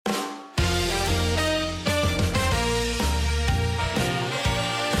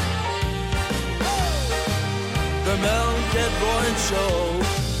Show.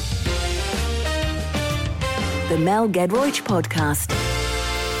 The Mel Gedroych Podcast.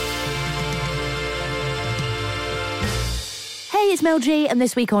 Hey, it's Mel G, and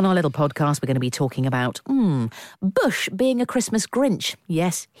this week on our little podcast, we're going to be talking about, Bush being a Christmas Grinch.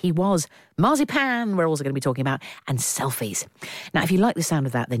 Yes, he was. Marzipan, we're also going to be talking about, and selfies. Now, if you like the sound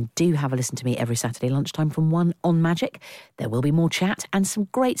of that, then do have a listen to me every Saturday lunchtime from 1 on Magic. There will be more chat and some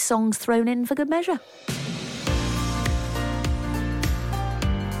great songs thrown in for good measure.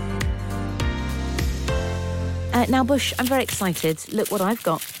 Now, Bush, I'm very excited. Look what I've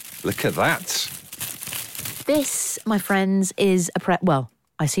got. Look at that. This, my friends, is a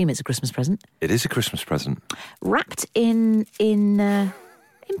I assume it's a Christmas present. It is a Christmas present. Wrapped in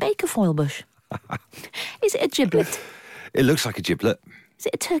baker foil, Bush. Is it a giblet? It looks like a giblet. Is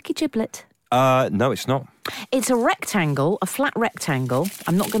it a turkey giblet? No, it's not. It's a rectangle, a flat rectangle.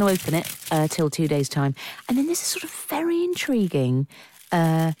 I'm not going to open it till 2 days' time. And then there's a sort of very intriguing,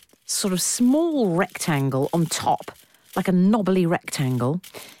 sort of small rectangle on top, like a knobbly rectangle.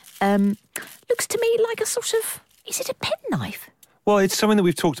 Looks to me like a sort of... Is it a penknife? Well, it's something that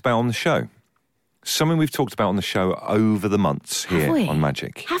we've talked about on the show. Something we've talked about on the show over the months here on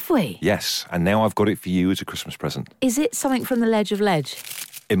Magic. Have we? Yes, and now I've got it for you as a Christmas present. Is it something from the Ledge of Ledge?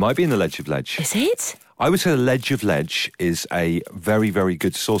 It might be in the Ledge of Ledge. Is it? I would say the Ledge of Ledge is a very, very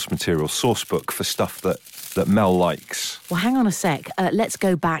good source book for stuff that Mel likes. Well, hang on a sec. Let's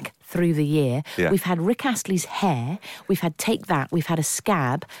go back through the year. Yeah. We've had Rick Astley's hair. We've had Take That. We've had a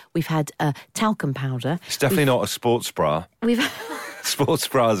scab. We've had talcum powder. It's definitely not a sports bra. We've Sports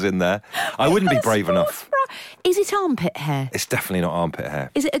bra's in there. I wouldn't be brave enough. Bra. Is it armpit hair? It's definitely not armpit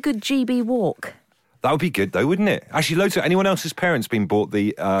hair. Is it a good GB walk? That would be good, though, wouldn't it? Actually, loads of anyone else's parents been bought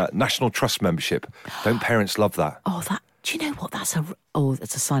the National Trust membership. Don't parents love that? Oh, that. Do you know what? That's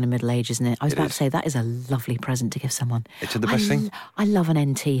a sign of middle age, isn't it? I was about to say that is a lovely present to give someone. It's the best thing. I love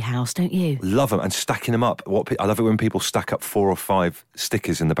an NT house, don't you? Love them, and stacking them up. I love it when people stack up 4 or 5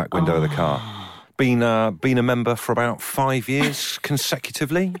 stickers in the back window of the car. Been a member for about 5 years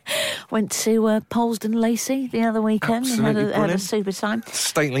consecutively. Went to Polesden Lacey the other weekend. Absolutely and had a super time.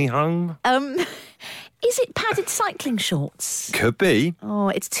 Stately home. Is it padded cycling shorts? Could be. Oh,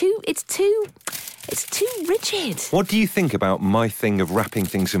 it's too rigid. What do you think about my thing of wrapping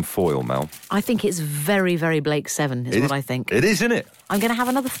things in foil, Mel? I think it's very, very Blake 7 is what I think. It is, isn't it? I'm going to have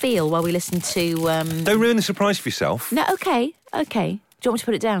another feel while we listen to... Don't ruin the surprise for yourself. No, okay. Do you want me to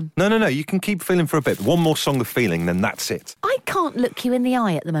put it down? No. You can keep feeling for a bit. One more song of feeling, then that's it. I can't look you in the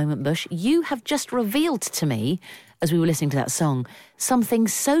eye at the moment, Bush. You have just revealed to me, as we were listening to that song, something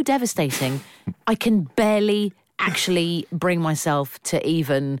so devastating, I can barely actually bring myself to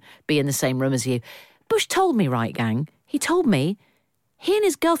even be in the same room as you. Bush told me, right, gang? He told me he and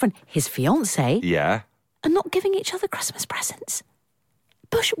his girlfriend, his fiancée, Yeah. are not giving each other Christmas presents.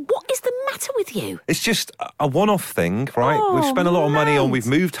 Bush, what is the matter with you? It's just a one-off thing, right? Oh, we've spent a lot of money on, mate. we've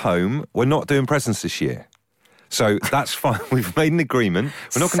moved home, we're not doing presents this year. So that's fine. We've made an agreement.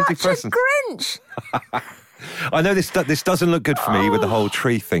 We're not going to do presents. Such a Grinch! I know this doesn't look good for me with the whole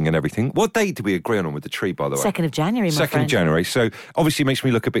tree thing and everything. What date did we agree on with the tree, by the way? 2nd of January, my 2nd friend. of January. So obviously it makes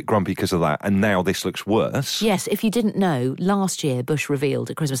me look a bit grumpy because of that. And now this looks worse. Yes, if you didn't know, last year Bush revealed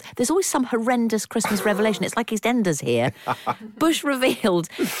at Christmas, there's always some horrendous Christmas revelation. It's like EastEnders here. Bush revealed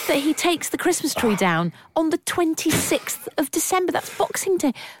that he takes the Christmas tree down on the 26th of December. That's Boxing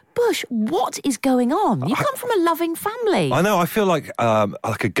Day. Bush, what is going on? You come from a loving family. I know, I feel like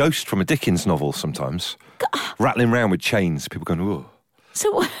a ghost from a Dickens novel sometimes. Rattling around with chains, people going, whoa.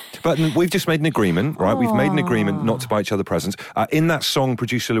 So, But we've just made an agreement, right? We've made an agreement not to buy each other presents. In that song,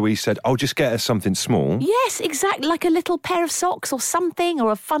 producer Louise said, I'll just get her something small. yes, exactly, like a little pair of socks or something,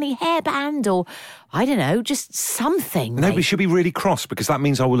 or a funny hairband, or, I don't know, just something. No, mate. but she'll be really cross because that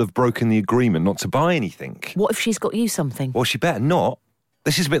means I will have broken the agreement not to buy anything. What if she's got you something? Well, she better not.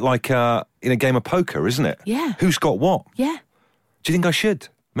 This is a bit like in a game of poker, isn't it? Yeah. Who's got what? Yeah. Do you think I should?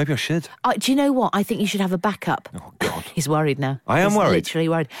 Maybe I should. Do you know what? I think you should have a backup. Oh, God. He's worried now. I am He's worried. literally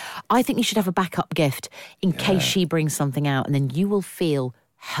worried. I think you should have a backup gift in case she brings something out, and then you will feel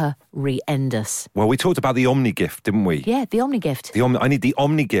horrendous. Well, we talked about the Omni gift, didn't we? Yeah, the Omni gift. I need the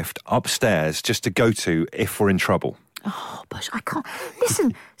Omni gift upstairs just to go to if we're in trouble. Oh, Bush, I can't.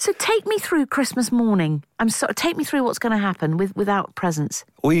 Listen, so take me through Christmas morning. Take me through what's going to happen without presents.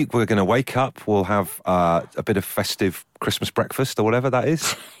 We're going to wake up, we'll have a bit of festive Christmas breakfast or whatever that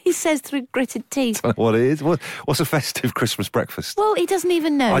is. He says through gritted teeth. What it is? What's a festive Christmas breakfast? Well, he doesn't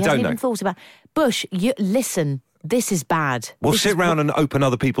even know. I He don't hasn't know. even thought about. Bush, listen, this is bad. We'll This sit is round and open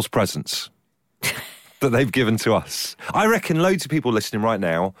other people's presents. that they've given to us. I reckon loads of people listening right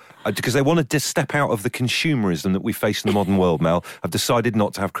now, because they want to just step out of the consumerism that we face in the modern world, Mel, have decided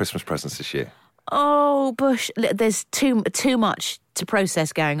not to have Christmas presents this year. Oh, Bush, there's too much to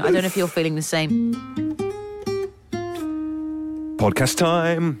process, gang. I don't know if you're feeling the same. Podcast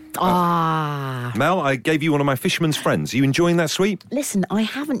time. Mel, I gave you one of my fisherman's friends. Are you enjoying that sweet? Listen, I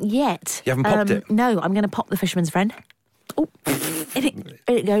haven't yet. You haven't popped it? No, I'm going to pop the fisherman's friend. Oh, in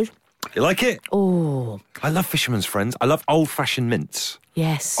it goes. You like it? Oh. I love fisherman's friends. I love old-fashioned mints.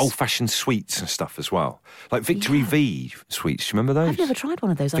 Yes. Old-fashioned sweets and stuff as well. Like Victory V sweets. Do you remember those? I've never tried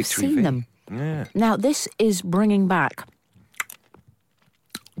one of those. Victory I've seen V. them. Yeah. Now, this is bringing back...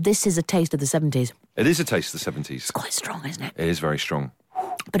 This is a taste of the 70s. It is a taste of the 70s. It's quite strong, isn't it? It is very strong.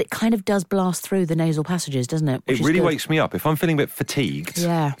 But it kind of does blast through the nasal passages, doesn't it? It really wakes me up. If I'm feeling a bit fatigued...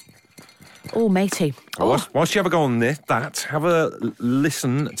 Yeah. Oh, matey. Whilst you have a go on that, have a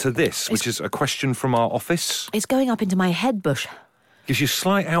listen to this, which is a question from our office. It's going up into my head, Bush. Gives you a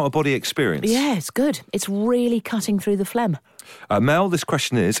slight out-of-body experience. Yeah, it's good. It's really cutting through the phlegm. Mel, this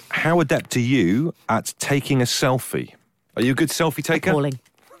question is, how adept are you at taking a selfie? Are you a good selfie taker? Appalling.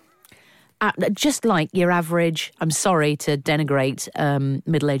 Just like your average, I'm sorry to denigrate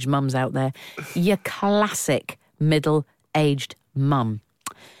middle-aged mums out there, your classic middle-aged mum.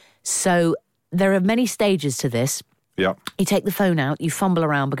 So there are many stages to this. Yeah. You take the phone out, you fumble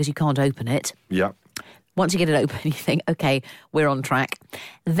around because you can't open it. Yeah. Once you get it open, you think, OK, we're on track.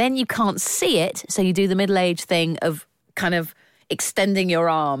 Then you can't see it, so you do the middle-aged thing of kind of extending your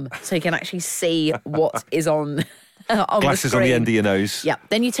arm so you can actually see what is on Glasses on the end of your nose. Yeah.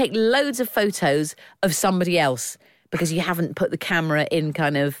 Then you take loads of photos of somebody else because you haven't put the camera in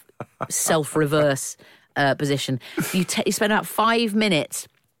kind of self-reverse position. You spend about 5 minutes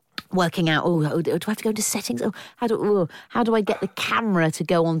working out, do I have to go into settings? How do I get the camera to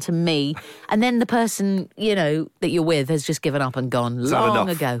go onto me? And then the person, that you're with has just given up and gone long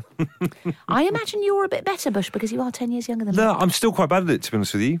ago. I imagine you're a bit better, Bush, because you are 10 years younger than me. No, I'm still quite bad at it, to be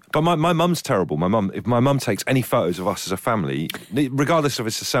honest with you. But my mum's terrible. If my mum takes any photos of us as a family, regardless of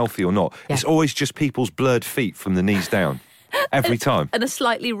it's a selfie or not, It's always just people's blurred feet from the knees down. Every time. And a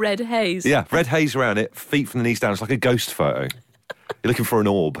slightly red haze. Yeah, red haze around it, feet from the knees down. It's like a ghost photo. You're looking for an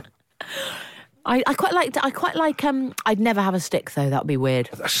orb. I quite like. I'd never have a stick though. That'd be weird.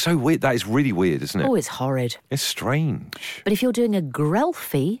 That's so weird. That is really weird, isn't it? Oh, it's horrid. It's strange. But if you're doing a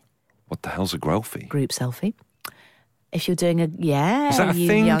grelfie, what the hell's a grelfie? Group selfie. If you're doing is that a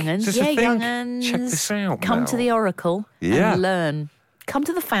thing? Young'uns, Is this a thing? Young'uns, check this out. Come Mel. to the Oracle and learn. Come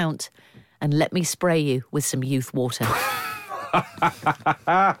to the fount and let me spray you with some youth water.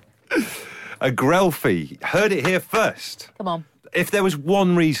 A grelfie. Heard it here first. Come on. If there was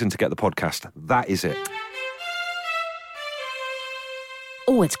one reason to get the podcast, that is it.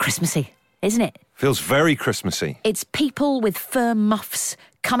 Oh, it's Christmassy, isn't it? Feels very Christmassy. It's people with fur muffs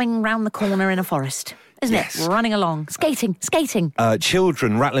coming round the corner in a forest, isn't it? Running along, skating.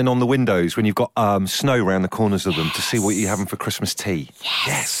 Children rattling on the windows when you've got snow around the corners of them to see what you're having for Christmas tea.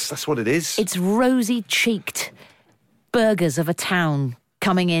 Yes, that's what it is. It's rosy-cheeked burghers of a town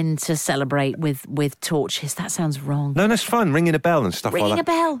coming in to celebrate with torches. That sounds wrong. No, that's fun. Ringing a bell and stuff like that. Ringing a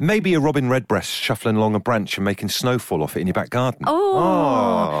bell. Maybe a robin redbreast shuffling along a branch and making snowfall off it in your back garden.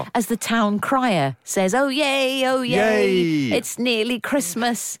 Oh. As the town crier says, oh, yay, oh, yay. It's nearly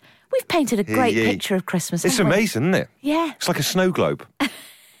Christmas. We've painted a great picture of Christmas. It's amazing, isn't it? Yeah. It's like a snow globe.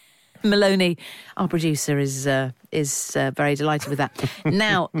 Maloney, our producer, is very delighted with that.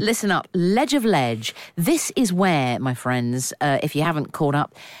 Now, listen up. Ledge of Ledge. This is where, my friends, if you haven't caught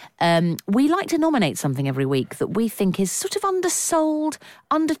up, we like to nominate something every week that we think is sort of undersold,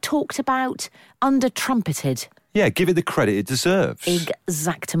 under-talked about, under-trumpeted. Yeah, give it the credit it deserves.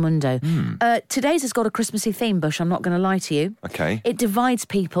 Exactamundo. Today's has got a Christmassy theme, Bush, I'm not going to lie to you. Okay. It divides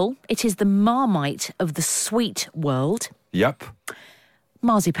people. It is the Marmite of the sweet world. Yep.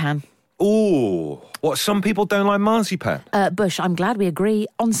 Marzipan. Ooh, what, some people don't like marzipan? Bush, I'm glad we agree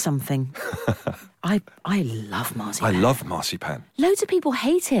on something. I love marzipan. I love marzipan. Loads of people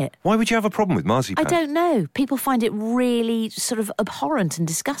hate it. Why would you have a problem with marzipan? I don't know. People find it really sort of abhorrent and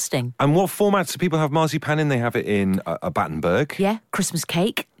disgusting. And what formats do people have marzipan in? They have it in a Battenberg. Yeah, Christmas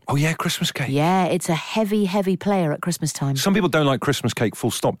cake. Oh, yeah, Christmas cake. Yeah, it's a heavy, heavy player at Christmas time. Some people don't like Christmas cake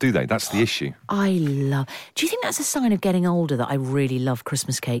full stop, do they? That's the issue. Do you think that's a sign of getting older that I really love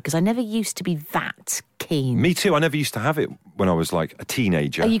Christmas cake? Because I never used to be that keen. Me too. I never used to have it when I was like a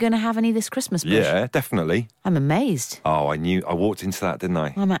teenager. Are you going to have any this Christmas, Bush? Yeah, definitely. I'm amazed. Oh, I knew. I walked into that, didn't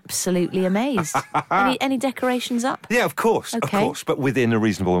I? I'm absolutely amazed. Any decorations up? Yeah, of course. Okay. Of course. But within a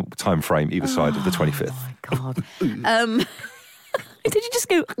reasonable time frame either side of the 25th. Oh, my God. Did you just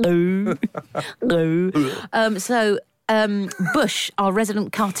go, Bush, our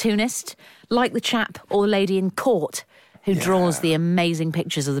resident cartoonist, like the chap or lady in court who draws the amazing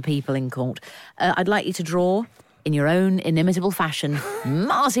pictures of the people in court. I'd like you to draw, in your own inimitable fashion,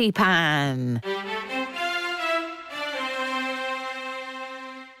 marzipan.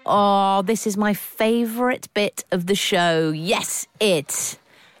 Oh, this is my favourite bit of the show. Yes, it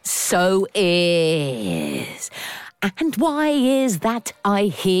so is. And why is that, I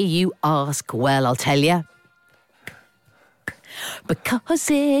hear you ask? Well, I'll tell you. Because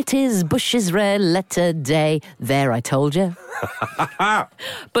it is Bush's red letter day. There, I told you.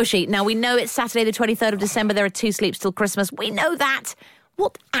 Bushy, now we know it's Saturday the 23rd of December. There are 2 sleeps till Christmas. We know that.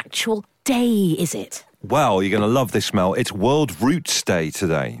 What actual day is it? Well, you're going to love this, Mel. It's World Roots Day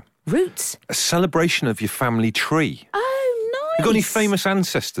today. Roots? A celebration of your family tree. Oh, nice. You got any famous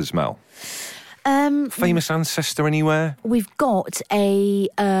ancestors, Mel? Famous ancestor anywhere? We've got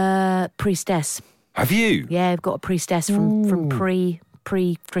a priestess. Have you? Yeah, I've got a priestess from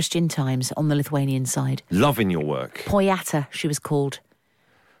pre-Christian times on the Lithuanian side. Loving your work. Poyata, she was called.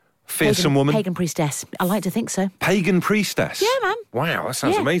 Fearsome woman. Pagan priestess. I like to think so. Pagan priestess? Yeah, man. Wow, that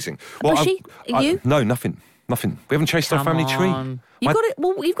sounds amazing. Bushy, you? No, nothing. We haven't chased our family tree. You've got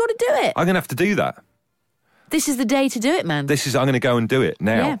to do it. I'm going to have to do that. This is the day to do it, man. I'm going to go and do it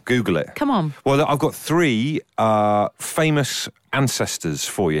now. Yeah. Google it. Come on. Well, I've got 3 famous ancestors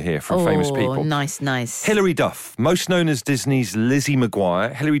for you here from famous people. Oh, nice. Hilary Duff, most known as Disney's Lizzie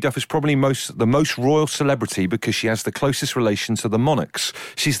McGuire. Hilary Duff is probably the most royal celebrity because she has the closest relation to the monarchs.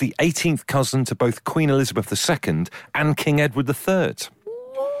 She's the 18th cousin to both Queen Elizabeth II and King Edward III.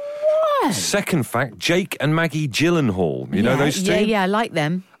 Second fact, Jake and Maggie Gyllenhaal. You know those two? Yeah, I like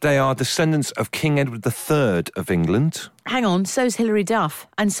them. They are descendants of King Edward III of England. Hang on, so's Hilary Duff,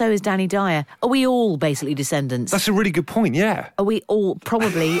 and so is Danny Dyer. Are we all basically descendants? That's a really good point, yeah. Are we all,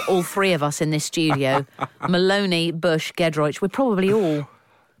 probably all 3 of us in this studio, Maloney, Bush, Gedroich, we're probably all.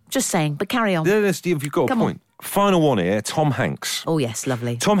 Just saying, but carry on. You've got a point. Final one here, Tom Hanks. Oh, yes,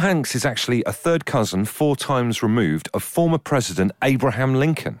 lovely. Tom Hanks is actually a 3rd cousin, 4 times removed, of former President Abraham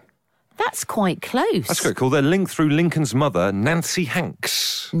Lincoln. That's quite close. That's quite cool. They're linked through Lincoln's mother, Nancy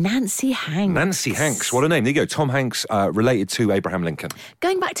Hanks. Nancy Hanks. What a name. There you go. Tom Hanks related to Abraham Lincoln.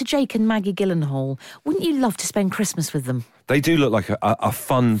 Going back to Jake and Maggie Gyllenhaal, wouldn't you love to spend Christmas with them? They do look like a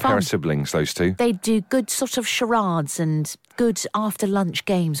fun pair of siblings, those two. They do good sort of charades and good after-lunch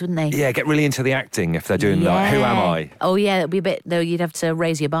games, wouldn't they? Yeah, get really into the acting if they're doing like, Who Am I? Oh, yeah, it'd be a bit, though, you'd have to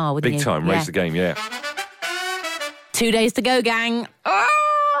raise your bar, wouldn't you? Big time, raise the game, yeah. 2 days to go, gang. Oh!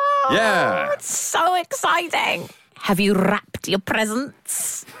 Yeah. It's so exciting. Have you wrapped your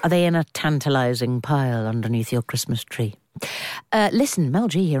presents? Are they in a tantalising pile underneath your Christmas tree? Listen, Mel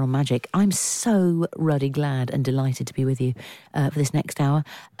G here on Magic. I'm so ruddy glad and delighted to be with you for this next hour.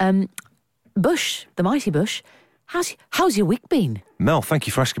 Bush, the mighty Bush, how's your week been? Mel, thank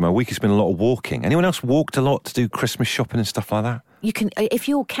you for asking. My week has been a lot of walking. Anyone else walked a lot to do Christmas shopping and stuff like that? You can, if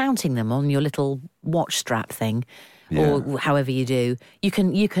you're counting them on your little watch strap thing, or however you do, you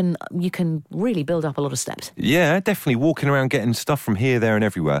can really build up a lot of steps. Yeah, definitely walking around getting stuff from here, there and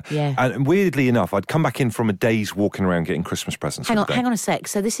everywhere. Yeah. And weirdly enough, I'd come back in from a day's walking around getting Christmas presents. Hang on a sec.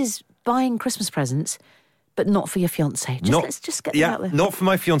 So this is buying Christmas presents, but not for your fiancé. Let's just get that out there. Not for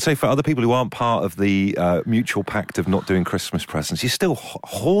my fiancé, for other people who aren't part of the mutual pact of not doing Christmas presents. You're still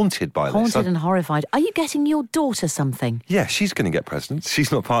haunted by this. Haunted and horrified. Are you getting your daughter something? Yeah, she's going to get presents.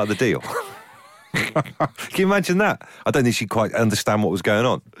 She's not part of the deal. Can you imagine that? I don't think she'd quite understand what was going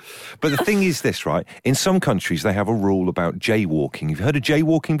on. But the thing is this, right? In some countries, they have a rule about jaywalking. Have you heard of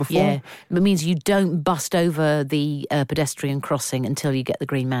jaywalking before? Yeah, it means you don't bust over the pedestrian crossing until you get the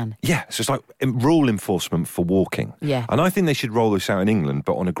green man. Yeah, so it's like rule enforcement for walking. Yeah. And I think they should roll this out in England,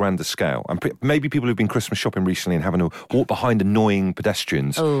 but on a grander scale. And maybe people who've been Christmas shopping recently and having to walk behind annoying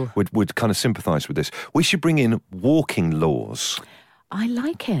pedestrians would kind of sympathise with this. We should bring in walking laws. I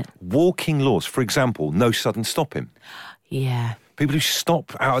like it. Walking laws. For example, no sudden stopping. Yeah. People who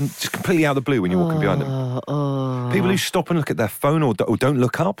stop out and just completely out of the blue when you're walking behind them. People who stop and look at their phone or don't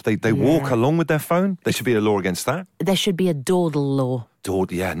look up. They walk along with their phone. There should be a law against that. There should be a dawdle law.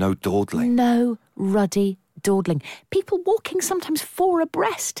 No dawdling. No ruddy dawdling. People walking sometimes 4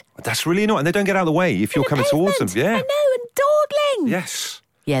 abreast. That's really annoying. And they don't get out of the way if you're coming towards them. Yeah. I know, and dawdling. Yes.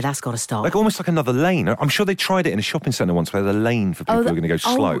 Yeah, that's got to stop. Like almost like another lane. I'm sure they tried it in a shopping centre once where the lane for people who are going to go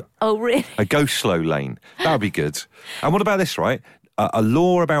slow. Oh, really? A go slow lane. That would be good. And what about this, right? a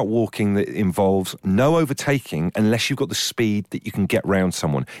law about walking that involves no overtaking unless you've got the speed that you can get round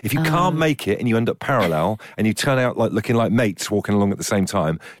someone. If you can't make it and you end up parallel and you turn out like looking like mates walking along at the same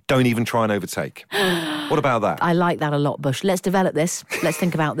time, don't even try and overtake. What about that? I like that a lot, Bush. Let's develop this. Let's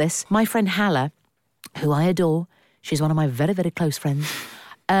think about this. My friend Halla, who I adore, she's one of my very, very close friends.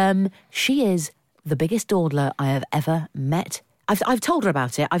 She is the biggest dawdler I have ever met. I've told her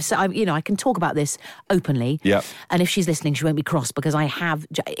about it. I can talk about this openly. Yeah. And if she's listening, she won't be cross because I have.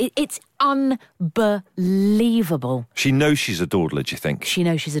 It's unbelievable. She knows she's a dawdler, do you think? She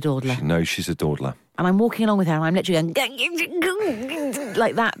knows she's a dawdler. She knows she's a dawdler. And I'm walking along with her and I'm literally going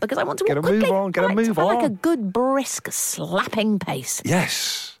like that because I want to walk quickly. Get a move on. I like a good, brisk, slapping pace.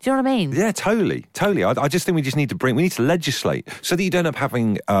 Yes. Do you know what I mean? Yeah, totally. I just think we need to legislate so that you don't end up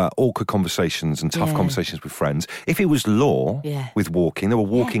having awkward conversations and tough conversations with friends. If it was law with walking, there were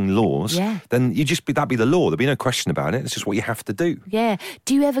walking laws, then that'd be the law. There'd be no question about it. It's just what you have to do. Yeah.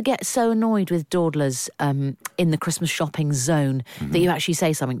 Do you ever get so annoyed with dawdlers in the Christmas shopping zone that you actually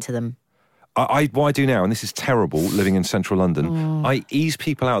say something to them? What I do now, and this is terrible, living in central London, I ease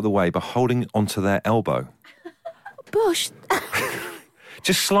people out of the way by holding onto their elbow. Bush.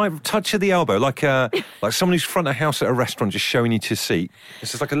 Just slight touch of the elbow, like someone who's front of house at a restaurant just showing you to your seat.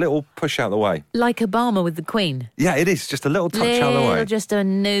 It's just like a little push out of the way. Like Obama with the Queen. Yeah, it is. Just a little touch out of the way. Just a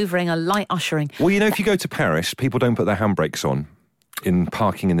manoeuvring, a light ushering. Well, if you go to Paris, people don't put their handbrakes on in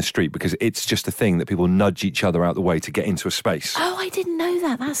parking in the street because it's just a thing that people nudge each other out the way to get into a space. Oh, I didn't know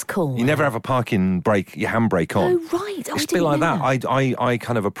that. That's cool. You never have a parking brake, your handbrake on. Oh, right. It's a bit like that. I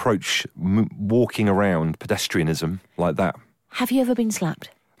kind of approach walking around pedestrianism like that. Have you ever been slapped?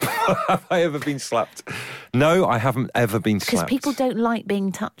 Have I ever been slapped? No, I haven't ever been slapped. Because people don't like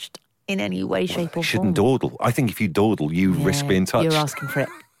being touched in any way, shape or form. You shouldn't dawdle. I think if you dawdle, you risk being touched. You're asking for it.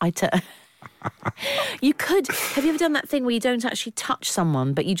 You could. Have you ever done that thing where you don't actually touch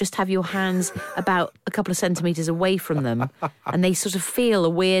someone, but you just have your hands about a couple of centimetres away from them and they sort of feel a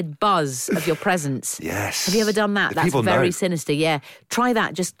weird buzz of your presence? Yes. Have you ever done that? That's very sinister, yeah. Try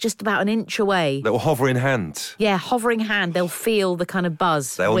that, just about an inch away. Little hovering hand. Yeah, hovering hand. They'll feel the kind of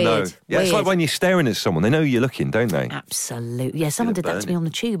buzz. They'll know. Yeah, weird. It's like when you're staring at someone. They know you're looking, don't they? Absolutely. Yeah, someone did that to me on the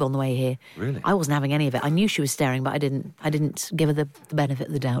tube on the way here. Really? I wasn't having any of it. I knew she was staring, but I didn't give her the benefit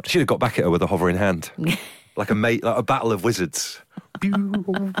of the doubt. Should have got back at her with a hovering hand. Like a battle of wizards.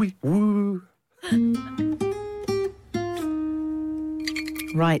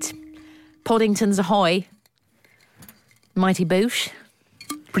 Right. Poddingtons ahoy. Mighty Boosh.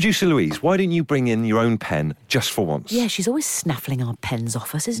 Producer Louise, why didn't you bring in your own pen just for once? Yeah, she's always snaffling our pens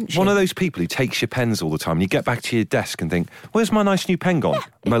off us, isn't she? One of those people who takes your pens all the time and you get back to your desk and think, where's my nice new pen gone?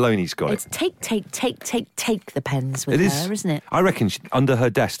 Yeah, Maloney's got it. It's take the pens with her, isn't it? I reckon under her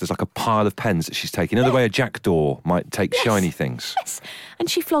desk there's like a pile of pens that she's taking. You know the way a jackdaw might take shiny things? Yes, and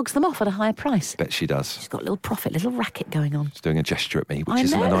she flogs them off at a higher price. Bet she does. She's got a little profit, little racket going on. She's doing a gesture at me, which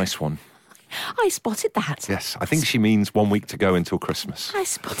isn't a nice one. I spotted that. Yes, I think she means 1 week to go until Christmas. I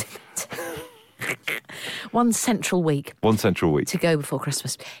spotted that. 1 central week. 1 central week. To go before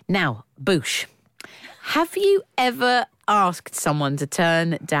Christmas. Now, Boosh, have you ever asked someone to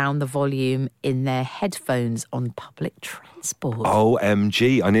turn down the volume in their headphones on public transport?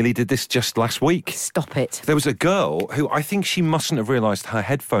 OMG, I nearly did this just last week. Stop it. There was a girl who I think she mustn't have realised her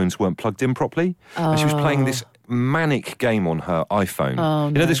headphones weren't plugged in properly. And she was playing this manic game on her iPhone. Oh,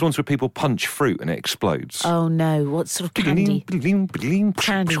 you know this one's where people punch fruit and it explodes? Oh, no. What sort of candy?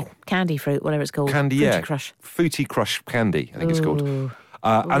 Candy fruit, whatever it's called. Candy, Fruity Crush. Fruity Crush candy, I think it's called. And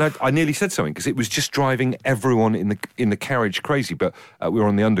I nearly said something because it was just driving everyone in the carriage crazy, but we were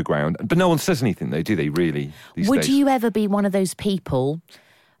on the underground. But no one says anything, though, do they, really, these days? Would you ever be one of those people...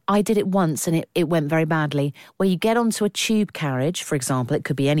 I did it once and it went very badly, where you get onto a tube carriage, for example, it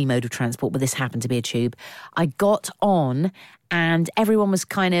could be any mode of transport, but this happened to be a tube. I got on and everyone was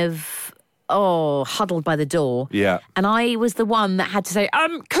kind of, huddled by the door. Yeah. And I was the one that had to say,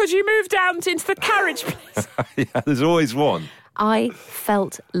 could you move down into the carriage, please? Yeah, there's always one. I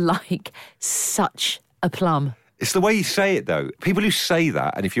felt like such a plum. It's the way you say it, though. People who say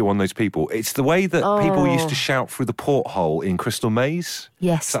that, and if you're one of those people, it's the way that people used to shout through the porthole in Crystal Maze.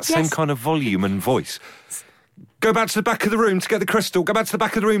 Yes. It's that same kind of volume and voice. Go back to the back of the room to get the crystal. Go back to the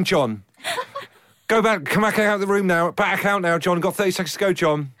back of the room, John. Come back out of the room now. Back out now, John. Got 30 seconds to go,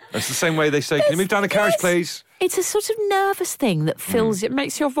 John. That's the same way they say, can you move down the carriage, please? It's a sort of nervous thing that fills it,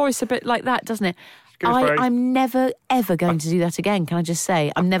 makes your voice a bit like that, doesn't it? I'm never, ever going to do that again, can I just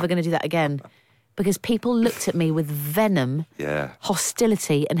say? I'm never going to do that again. Because people looked at me with venom,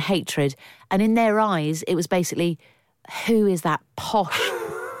 hostility and hatred. And in their eyes, it was basically, who is that posh,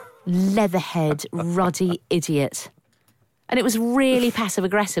 leatherhead, ruddy idiot? And it was really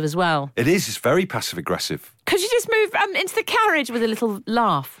passive-aggressive as well. It is. It's very passive-aggressive. Could you just move into the carriage with a little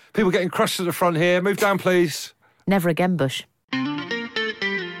laugh? People getting crushed at the front here. Move down, please. Never again, Bush.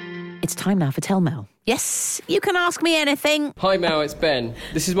 It's time now for Tell Mel. Yes, you can ask me anything. Hi Mel, it's Ben.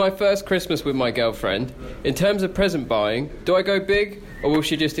 This is my first Christmas with my girlfriend. In terms of present buying, do I go big or will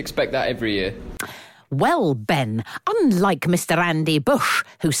she just expect that every year? Well, Ben, unlike Mr. Andy Bush,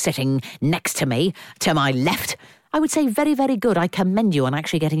 who's sitting next to me, to my left, I would say very, very good. I commend you on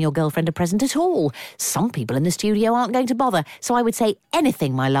actually getting your girlfriend a present at all. Some people in the studio aren't going to bother, so I would say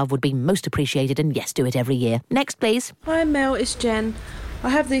anything, my love, would be most appreciated, and yes, do it every year. Next, please. Hi Mel, it's Jen. I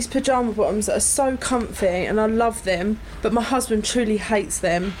have these pyjama bottoms that are so comfy and I love them, but my husband truly hates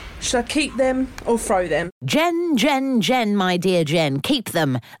them. Should I keep them or throw them? Jen, my dear Jen, keep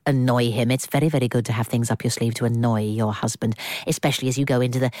them. Annoy him. It's very, very good to have things up your sleeve to annoy your husband, especially as you go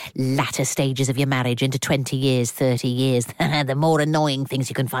into the latter stages of your marriage, into 20 years, 30 years. The more annoying things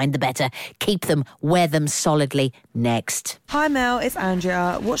you can find, the better. Keep them, wear them solidly. Next. Hi Mel, it's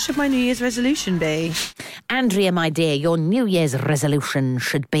Andrea. What should my New Year's resolution be? Andrea, my dear, your New Year's resolution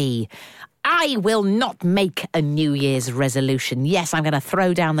should be... I will not make a New Year's resolution. Yes, I'm going to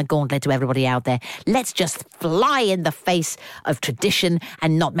throw down the gauntlet to everybody out there. Let's just fly in the face of tradition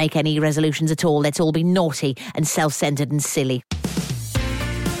and not make any resolutions at all. Let's all be naughty and self-centred and silly.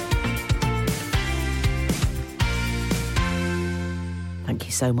 Thank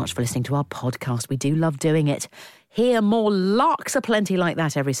you so much for listening to our podcast. We do love doing it. Hear more larks aplenty like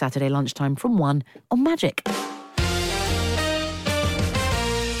that every Saturday lunchtime from 1 on Magic.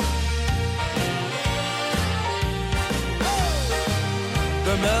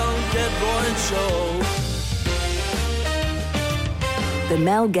 The Mel Gedroych Show. The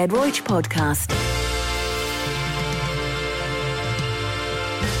Mel Gedroych Podcast.